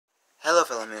Hello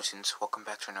fellow musicians, welcome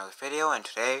back to another video, and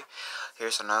today,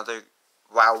 here's another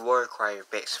Warcry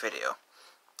based video.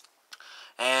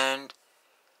 And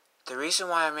the reason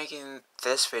why I'm making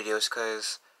this video is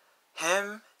because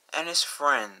him and his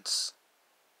friends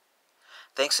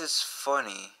thinks it's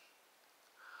funny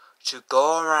to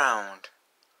go around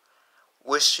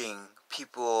wishing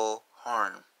people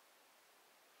harm.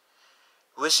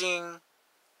 Wishing,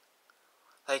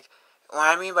 like,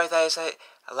 what I mean by that is that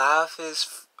a lot of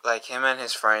him and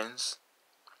his friends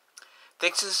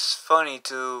thinks it's funny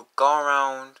to go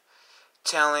around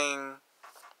telling,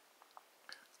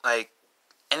 like,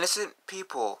 innocent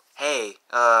people, hey,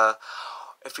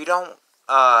 if you don't,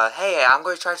 hey, I'm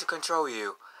going to try to control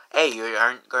you. Hey, you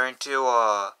aren't going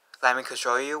to, let me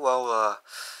control you? Well,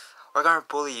 we're going to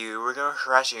bully you, we're going to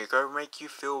harass you, we're going to make you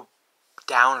feel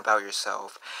down about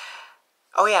yourself.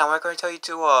 Oh yeah, we're going to tell you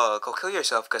to, go kill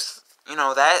yourself, because, you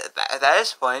know, that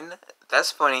is fun. That's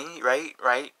funny, right?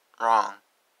 Wrong.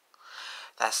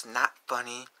 That's not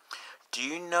funny. Do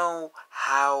you know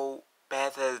how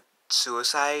bad the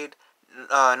suicide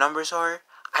numbers are?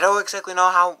 I don't exactly know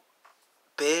how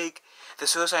big the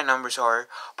suicide numbers are,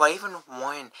 but even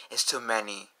one is too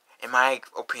many, in my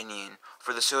opinion,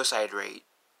 for the suicide rate.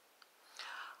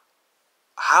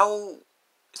 How,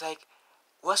 like,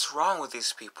 what's wrong with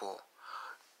these people?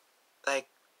 Like,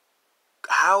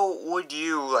 how would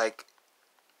you, like,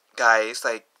 guys,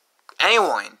 like,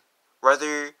 anyone,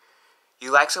 whether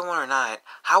you like someone or not,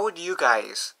 how would you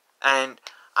guys, and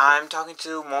I'm talking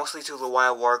mostly to the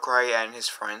Wild Warcry and his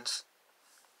friends,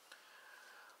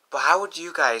 but how would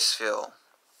you guys feel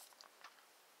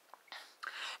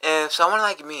if someone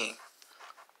like me,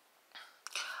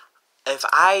 if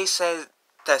I said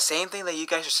the same thing that you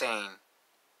guys are saying,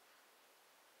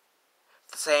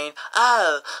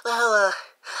 oh, well,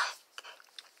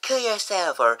 kill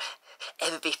yourself, or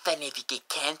it would be funny if you get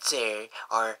cancer,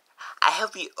 or I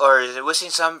hope you, or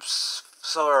wishing some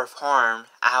sort of harm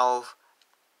out,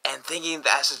 and thinking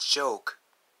that's a joke.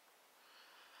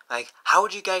 Like, how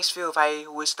would you guys feel if I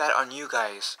wished that on you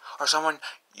guys, or someone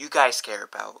you guys care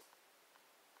about?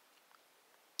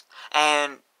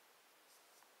 And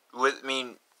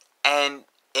and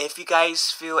if you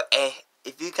guys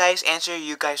if you guys answer,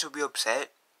 you guys will be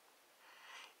upset,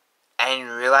 and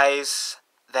realize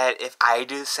that if I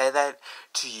do say that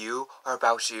to you, or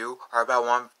about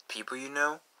one people you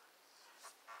know,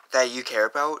 that you care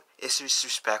about, is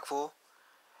disrespectful,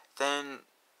 then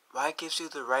why gives you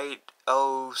the right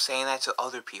of saying that to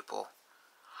other people?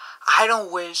 I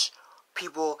don't wish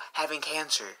people having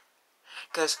cancer,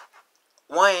 because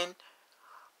one,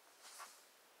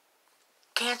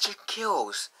 cancer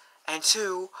kills, and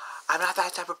two, I'm not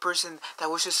that type of person that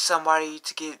wishes somebody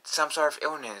to get some sort of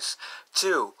illness.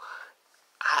 Two,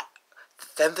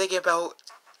 them thinking about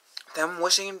them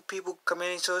wishing people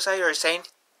committing suicide, or saying,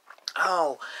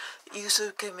 oh, you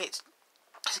should kill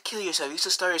yourself, you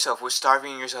should starve yourself, which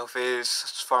starving yourself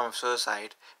is a form of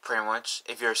suicide, pretty much,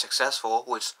 if you're successful,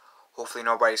 which hopefully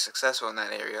nobody's successful in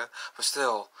that area, but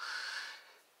still.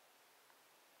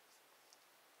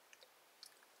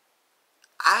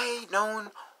 I've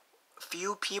known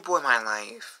few people in my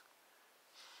life,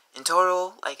 in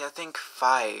total, like I think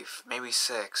 5, maybe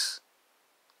 6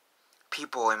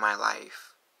 people in my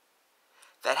life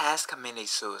that has committed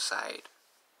suicide.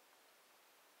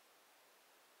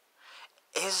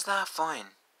 It's not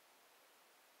fun.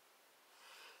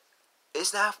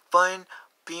 It's not fun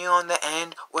being on the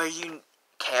end where you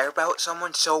care about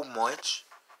someone so much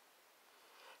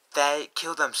that they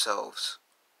kill themselves.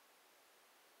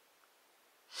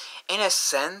 In a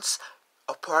sense,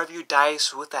 a part of you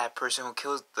dies with that person who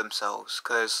kills themselves,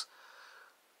 because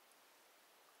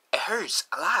it hurts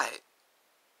a lot.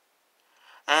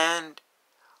 And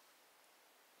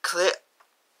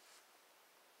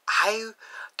I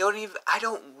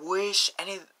don't wish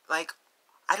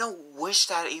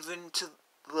that even to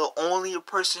the only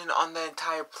person on the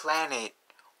entire planet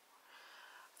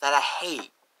that I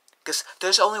hate. Because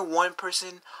there's only one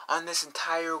person on this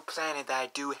entire planet that I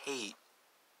do hate.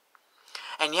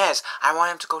 And yes, I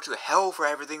want him to go to hell for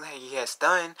everything that he has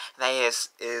done, that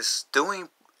he is doing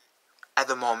at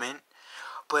the moment.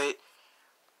 But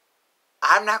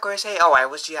I'm not going to say, oh, I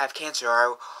wish you have cancer,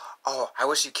 or oh, I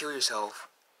wish you kill yourself.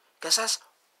 Because that's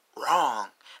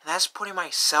wrong. And that's putting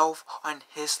myself on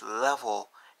his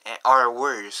level, or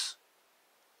worse.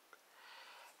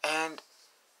 And,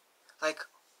 like,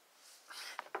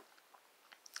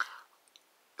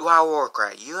 Wild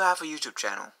Warcry, you have a YouTube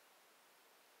channel.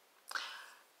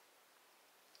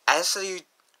 I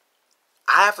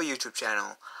have a YouTube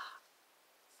channel.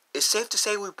 It's safe to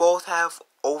say we both have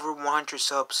over 100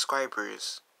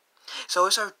 subscribers. So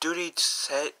it's our duty to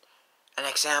set an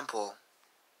example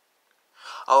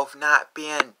of not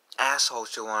being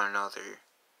assholes to one another.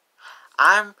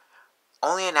 I'm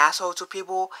only an asshole to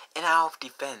people in out of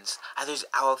defense. Either it's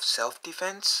out of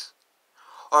self-defense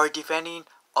or defending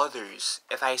others.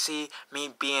 If I see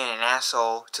me being an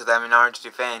asshole to them in order to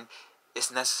defend,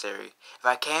 it's necessary. If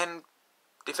I can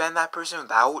defend that person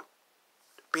without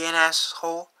being an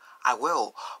asshole, I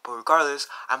will. But regardless,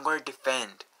 I'm going to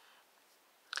defend.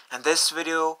 And this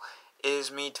video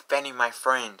is me defending my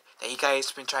friend that you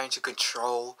guys been trying to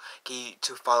control,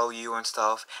 to follow you and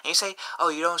stuff. And you say, oh,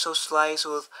 you don't socialize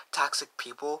with toxic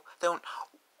people? Then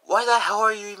why the hell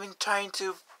are you even trying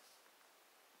to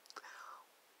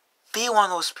be one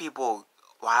of those people,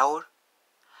 Wild?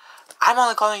 I'm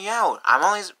only calling you out. I'm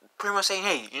only pretty much saying,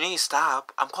 hey, you need to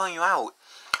stop. I'm calling you out.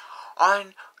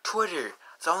 On Twitter,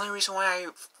 the only reason why I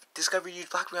discovered you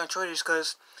blocked me on Twitter is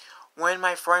because when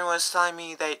my friend was telling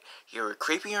me that you were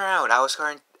creeping her out, I was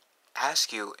going to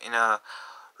ask you in a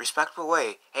respectful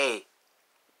way, hey,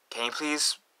 can you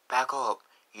please back up?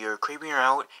 You're creeping her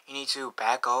out. You need to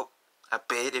back up a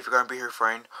bit if you're going to be her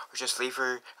friend, or just leave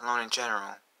her alone in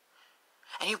general.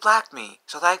 And you blocked me,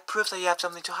 so that proves that you have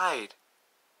something to hide.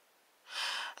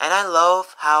 And I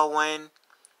love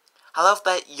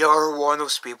that you're one of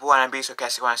those people, and I'm being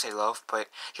sarcastic when I say love, but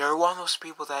you're one of those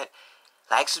people that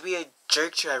likes to be a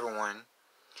jerk to everyone,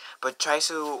 but tries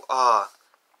to,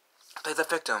 play the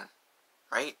victim,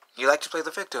 right? You like to play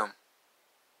the victim.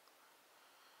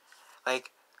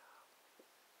 Like,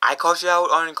 I called you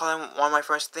out on calling one of my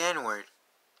friends the N-word,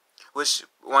 which,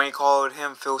 when you called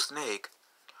him Phil Snake,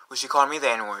 which you called me the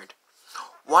N-word.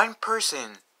 One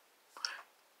person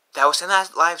that was in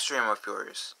that live stream of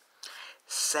yours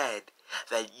said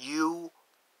that you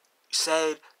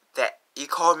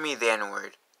called me the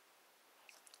N-word,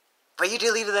 but you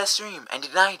deleted that stream and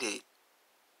denied it.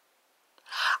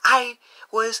 I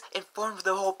was informed of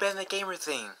the whole Ben the Gamer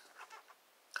thing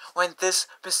when this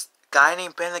guy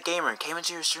named Ben the Gamer came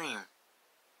into your stream,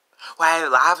 who I have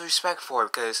a lot of respect for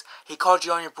because he called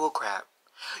you on your bullcrap.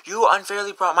 You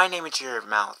unfairly brought my name into your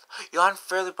mouth. You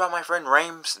unfairly brought my friend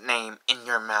Raim's name in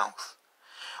your mouth.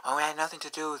 Oh, it had nothing to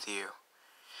do with you.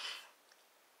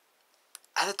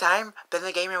 At the time, Ben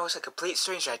the Gamer was a complete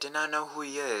stranger. I did not know who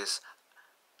he is.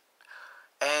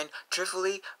 And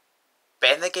truthfully,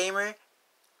 Ben the Gamer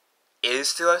is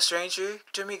still a stranger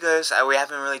to me because we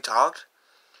haven't really talked.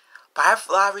 But I have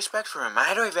a lot of respect for him.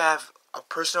 I don't even have a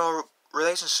personal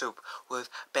relationship with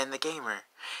Ben the Gamer.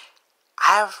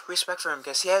 I have respect for him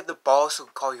because he had the balls to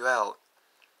call you out.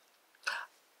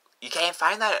 You can't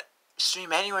find that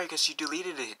stream anywhere because you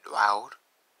deleted it, Wild.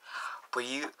 But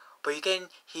you can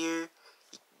hear,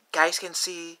 guys can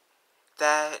see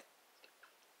that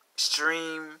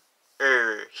stream,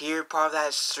 or hear part of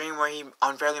that stream where he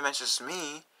unfairly mentions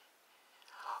me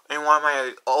in one of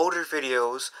my older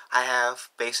videos I have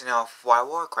basing off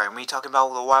Warcry. Me talking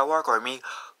about the Warcry, me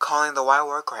calling the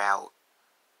Warcry out.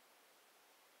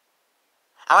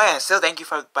 Oh yeah, still thank you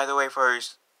by the way, for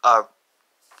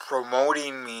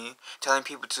promoting me, telling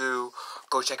people to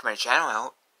go check my channel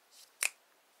out.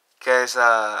 Because,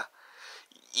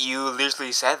 you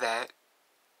literally said that.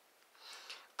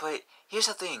 But here's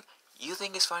the thing, you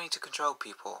think it's funny to control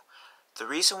people. The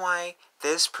reason why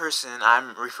this person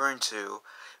I'm referring to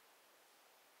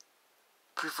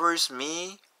prefers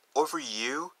me over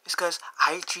you is because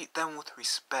I treat them with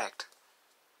respect.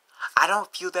 I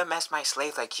don't view them as my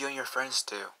slave like you and your friends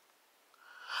do.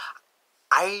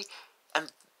 I am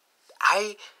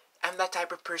that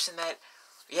type of person that,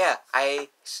 yeah,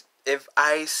 if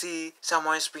I see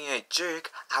someone's being a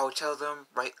jerk, I will tell them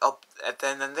right up at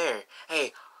then and there,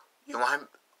 hey, I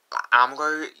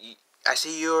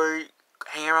see you're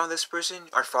hanging around this person,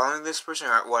 or following this person,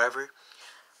 or whatever.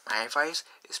 My advice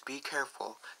is be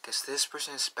careful, because this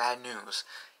person is bad news.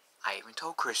 I even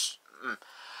told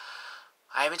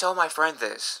my friend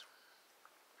this.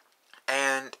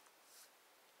 And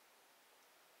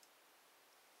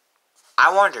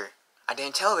I warned her. I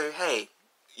didn't tell her, hey,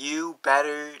 you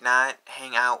better not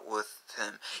hang out with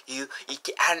him.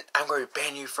 I'm going to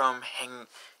ban you from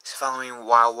following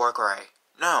Wild Warcry.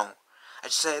 No. I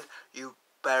just said, you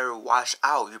better watch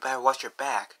out. You better watch your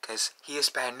back, because he is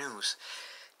bad news.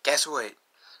 Guess what?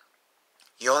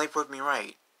 You only proved me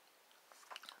right.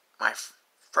 My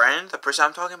friend, the person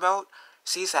I'm talking about,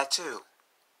 sees that too.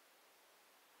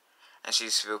 And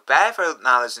she's feel bad for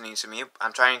not listening to me.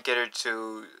 I'm trying to get her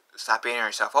to stop beating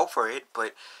herself up for it,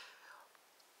 but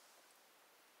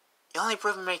you only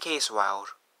proved my case, Wild.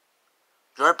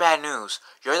 You're bad news.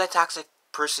 You're the toxic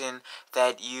person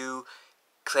that you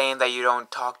claim that you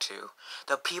don't talk to.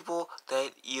 The people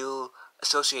that you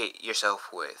associate yourself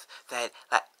with, that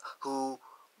who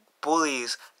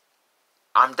bullies.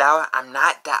 I'm doubting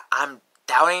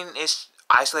is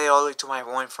isolated only to my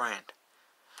one friend.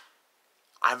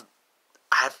 I'm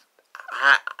I've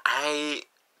I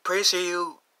pretty sure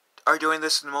you are doing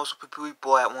this to multiple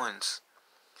people at once.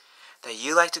 That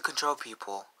you like to control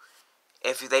people.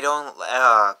 If they don't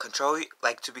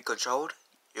like to be controlled,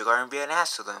 you're gonna be an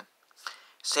ass to them.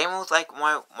 Same with like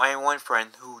my one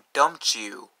friend who dumped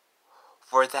you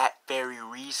for that very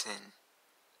reason.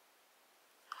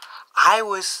 I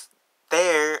was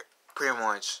there pretty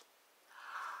much,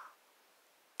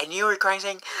 and you were crying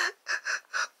saying,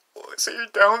 "So you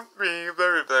dumped me,"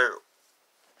 blah blah blah.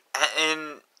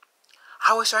 And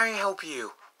I was trying to help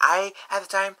you. At the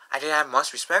time, I didn't have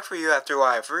much respect for you after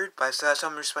what I've heard, but I still had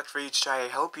some respect for you to try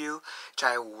to help you,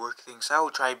 try to work things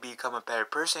out, try to become a better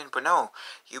person. But no,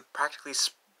 you practically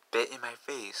spit in my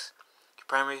face. You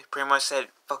pretty much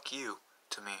said, "Fuck you,"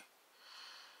 to me.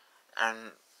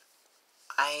 And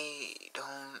I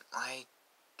don't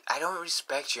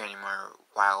respect you anymore,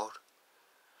 Wild.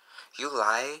 You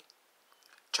lie,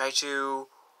 try to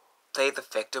play the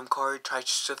victim card, try to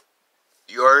shift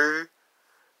your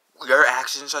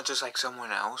actions on just like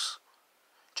someone else.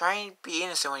 Try and be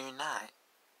innocent when you're not.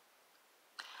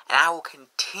 And I will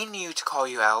continue to call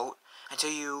you out until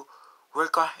you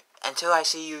until I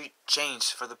see you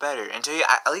change for the better.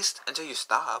 At least until you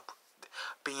stop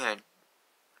being a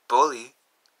bully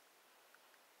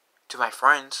to my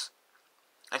friends.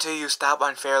 Until you stop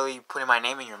unfairly putting my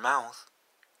name in your mouth.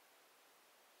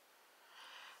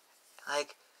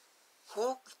 Like,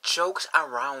 who jokes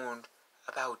around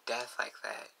about death like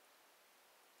that?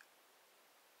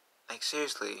 Like,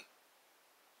 seriously.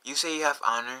 You say you have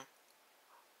honor?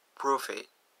 Prove it.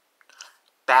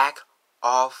 Back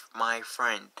off, my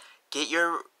friend. Get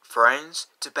your friends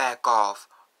to back off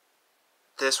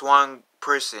this one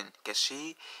person, because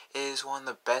she is one of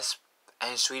the best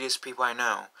and sweetest people I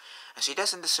know. And she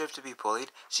doesn't deserve to be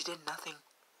bullied. She did nothing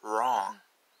wrong.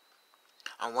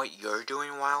 And what you're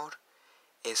doing, Wild,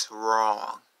 is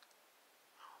wrong.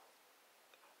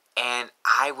 And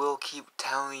I will keep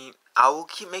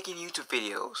making YouTube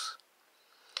videos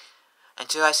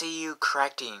until I see you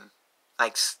correcting.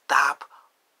 Like, stop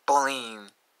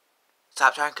bullying.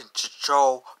 Stop trying to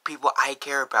control people I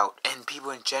care about and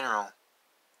people in general.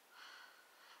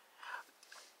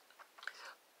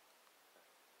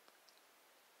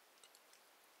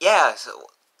 Yeah, so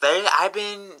I've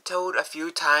been told a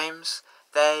few times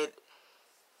that,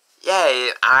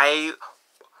 yeah, and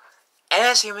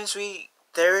as humans,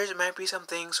 there might be some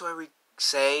things where we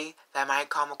say that might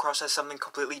come across as something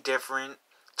completely different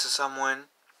to someone.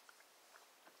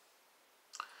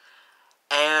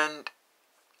 And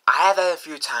I have that a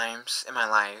few times in my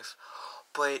life,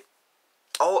 but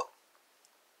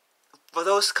for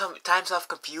those times of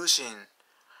confusion,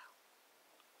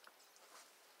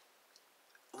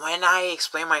 when I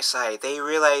explain my side, they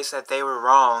realize that they were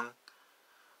wrong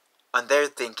on their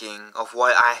thinking of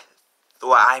what I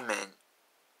meant.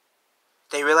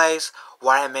 They realize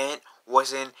what I meant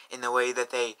wasn't in the way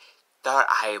that they thought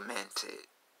I meant it.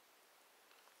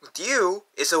 With you,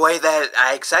 it's the way that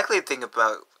I exactly think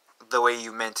about the way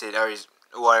you meant it, or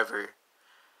whatever.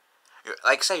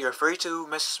 Like I said, you're free to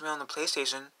message me on the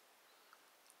PlayStation,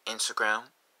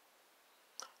 Instagram,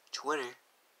 Twitter,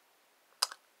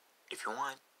 if you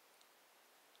want.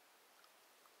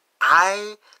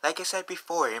 Like I said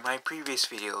before in my previous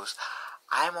videos,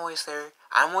 I'm always there.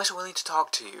 I'm always willing to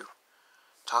talk to you.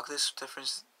 Talk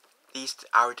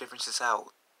our differences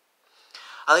out.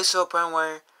 At least to a point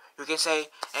where we can say,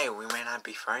 hey, we might not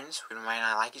be friends, we might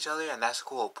not like each other, and that's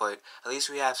cool, but at least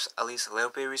we have at least a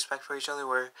little bit of respect for each other,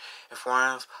 where if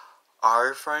one of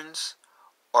our friends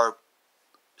or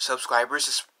subscribers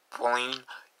is bullying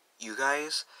you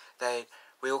guys, that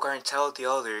we will go and tell the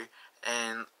other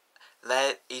and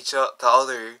let the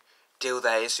other deal with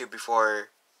that issue before,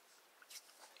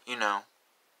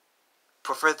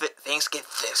 before things get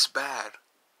this bad.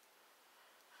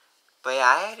 But yeah,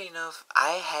 I had enough.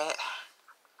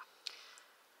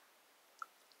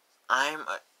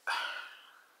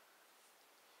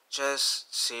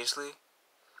 Just seriously,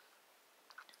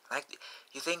 like,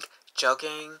 you think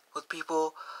joking with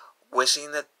people,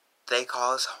 wishing that they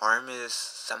cause harm is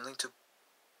something to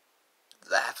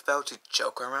laugh about, to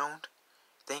joke around?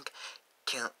 Think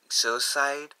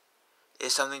suicide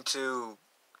is something to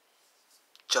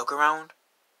joke around?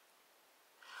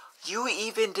 You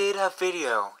even did a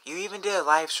video. You even did a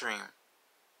live stream.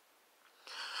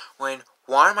 When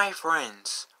one of my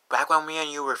friends, back when me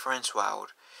and you were friends,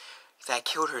 Wild, that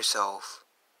killed herself,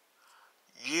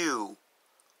 you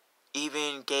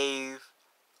even gave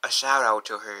a shout out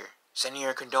to her, sending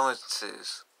her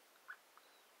condolences.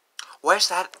 Where's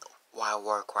that wild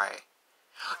war cry?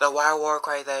 The wild war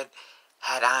cry that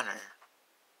had honor,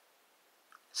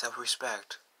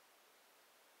 self-respect.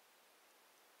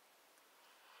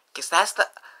 Cause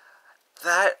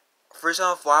that version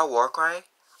of wild war cry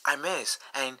I miss,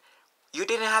 and you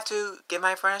didn't have to give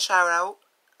my friend a shout out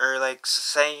or like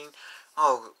saying,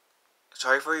 "Oh,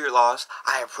 sorry for your loss."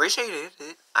 I appreciated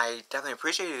it. I definitely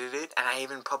appreciated it, and I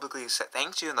even publicly said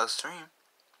thanks you in the stream.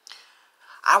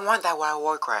 I want that wild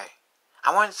war cry.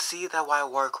 I want to see that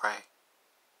wild war cry.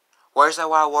 Where's that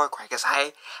wild war cry? Because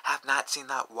I have not seen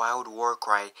that wild war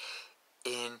cry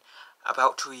in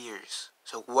about 2 years.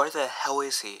 So where the hell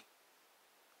is he?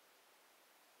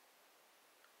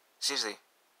 Seriously.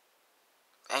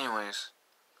 Anyways.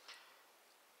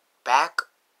 Back,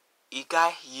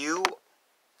 you,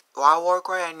 wild war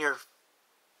cry, and your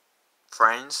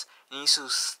friends need to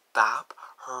stop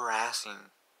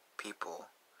harassing people.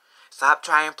 Stop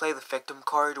trying to play the victim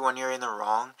card when you're in the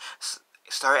wrong.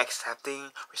 Start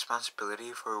accepting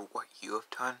responsibility for what you have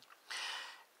done.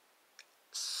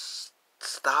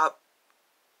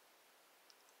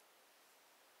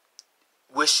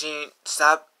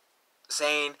 Stop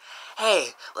saying,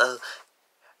 "Hey, well,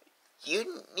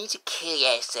 you need to kill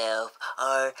yourself,"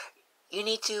 or "You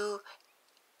need to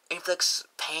inflict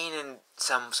pain in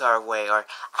some sort of way," or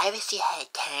 "I wish you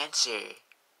had cancer."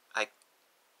 Like,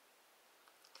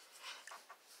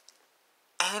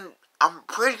 and I'm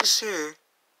pretty sure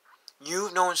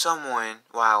you've known someone,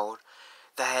 Wild,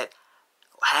 that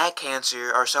had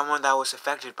cancer, or someone that was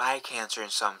affected by cancer in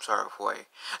some sort of way.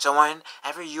 So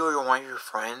whenever you or one of your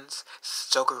friends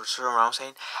joke around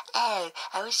saying, "Hey,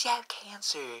 I wish you had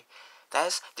cancer,"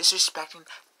 that's disrespecting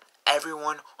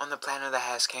everyone on the planet that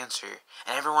has cancer,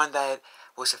 and everyone that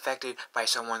was affected by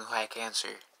someone who had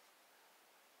cancer.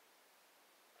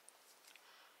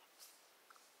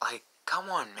 Like, come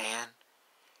on, man.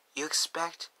 You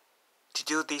expect to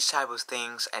do these type of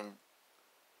things and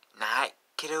not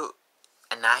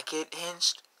get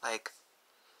hinged? Like,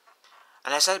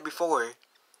 and I said before,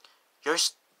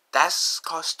 that's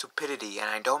called stupidity, and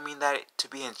I don't mean that to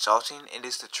be insulting, it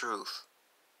is the truth.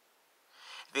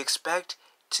 If you expect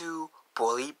to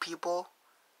bully people,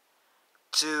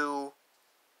 to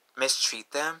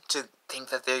mistreat them, to think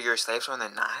that they're your slaves when they're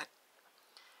not,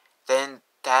 then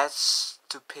that's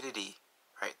stupidity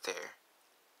right there.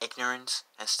 Ignorance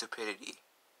and stupidity.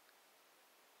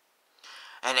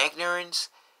 And ignorance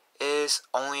is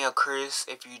only occurs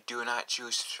if you do not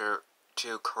choose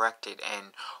to correct it.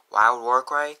 And Wild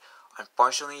Warcry,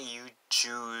 unfortunately,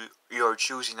 you're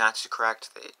choosing not to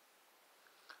correct it.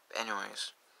 But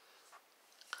anyways,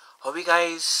 hope you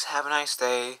guys have a nice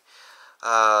day.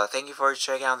 Thank you for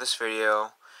checking out this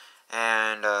video.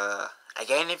 And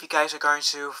again, if you guys are going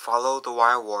to follow the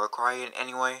Wild Warcry in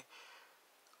any way,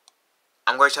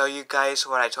 I'm going to tell you guys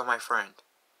what I told my friend,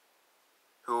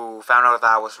 who found out that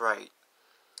I was right.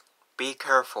 Be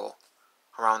careful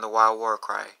around the Wild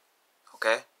Warcry,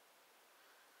 okay?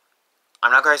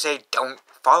 I'm not going to say don't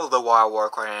follow the Wild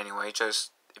Warcry in any way,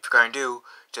 just, if you're going to do,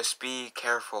 just be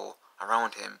careful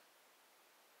around him.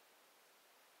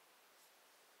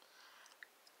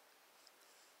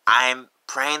 I'm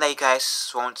praying that you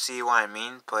guys won't see what I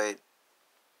mean, but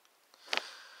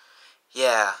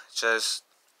yeah, just,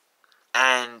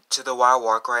 and to the Wild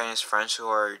Warcry and his friends who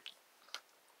are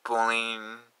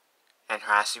bullying and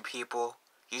harassing people,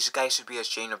 you guys should be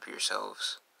ashamed of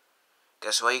yourselves.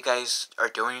 Because what you guys are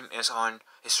doing is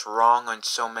wrong on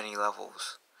so many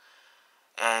levels.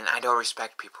 And I don't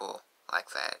respect people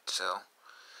like that, so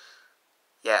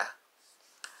yeah.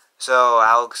 So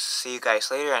I'll see you guys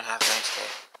later and have a nice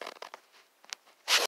day.